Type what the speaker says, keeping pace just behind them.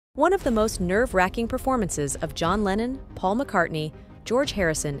One of the most nerve-wracking performances of John Lennon, Paul McCartney, George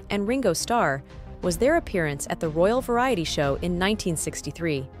Harrison, and Ringo Starr was their appearance at the Royal Variety Show in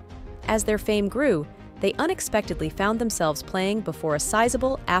 1963. As their fame grew, they unexpectedly found themselves playing before a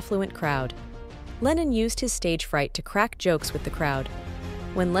sizable, affluent crowd. Lennon used his stage fright to crack jokes with the crowd.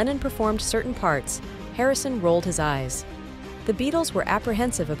 When Lennon performed certain parts, Harrison rolled his eyes. The Beatles were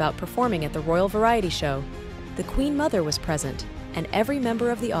apprehensive about performing at the Royal Variety Show. The Queen Mother was present, and every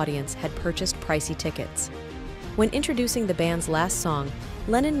member of the audience had purchased pricey tickets. When introducing the band's last song,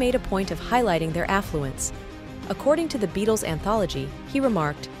 Lennon made a point of highlighting their affluence. According to the Beatles Anthology, he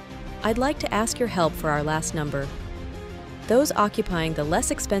remarked, "I'd like to ask your help for our last number. Those occupying the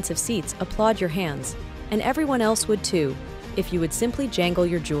less expensive seats applaud your hands, and everyone else would too, if you would simply jangle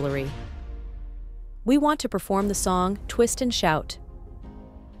your jewelry. We want to perform the song Twist and Shout."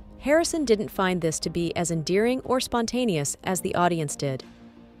 Harrison didn't find this to be as endearing or spontaneous as the audience did.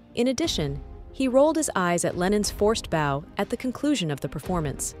 In addition, he rolled his eyes at Lennon's forced bow at the conclusion of the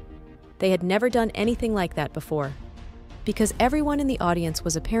performance. They had never done anything like that before. Because everyone in the audience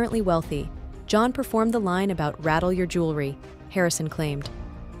was apparently wealthy, John performed the line about rattle your jewelry, Harrison claimed.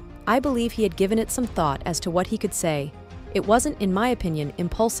 "I believe he had given it some thought as to what he could say. It wasn't, in my opinion,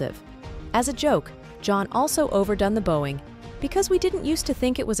 impulsive." As a joke, John also overdone the bowing, because we didn't used to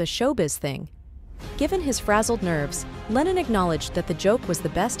think it was a showbiz thing. Given his frazzled nerves, Lennon acknowledged that the joke was the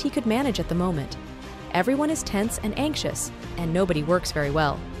best he could manage at the moment. "Everyone is tense and anxious, and nobody works very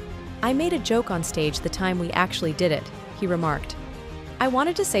well. I made a joke on stage the time we actually did it," he remarked. "I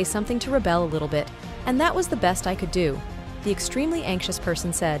wanted to say something to rebel a little bit, and that was the best I could do," the extremely anxious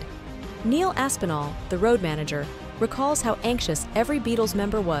person said. Neil Aspinall, the road manager, recalls how anxious every Beatles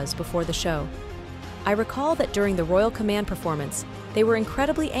member was before the show. "I recall that during the Royal Command performance, they were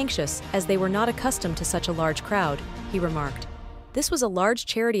incredibly anxious as they were not accustomed to such a large crowd," he remarked. This was a large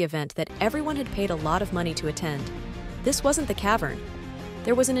charity event that everyone had paid a lot of money to attend. This wasn't the Cavern.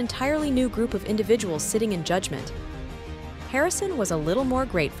 There was an entirely new group of individuals sitting in judgment. Harrison was a little more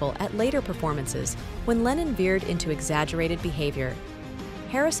grateful at later performances when Lennon veered into exaggerated behavior.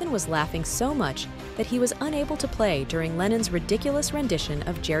 Harrison was laughing so much that he was unable to play during Lennon's ridiculous rendition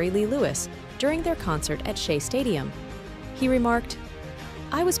of Jerry Lee Lewis during their concert at Shea Stadium. He remarked,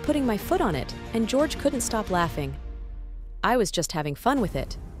 "I was putting my foot on it, and George couldn't stop laughing. I was just having fun with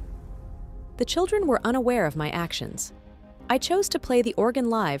it. The children were unaware of my actions. I chose to play the organ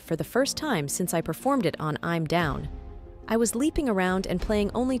live for the first time since I performed it on I'm Down. I was leaping around and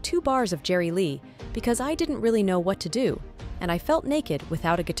playing only 2 bars of Jerry Lee because I didn't really know what to do, and I felt naked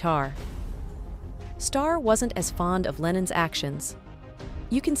without a guitar." Starr wasn't as fond of Lennon's actions.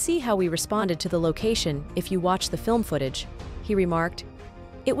 "You can see how we responded to the location if you watch the film footage," he remarked.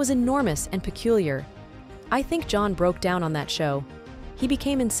 "It was enormous and peculiar. I think John broke down on that show. He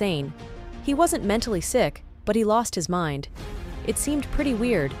became insane. He wasn't mentally sick, but he lost his mind. It seemed pretty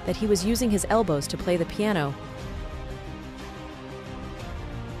weird that he was using his elbows to play the piano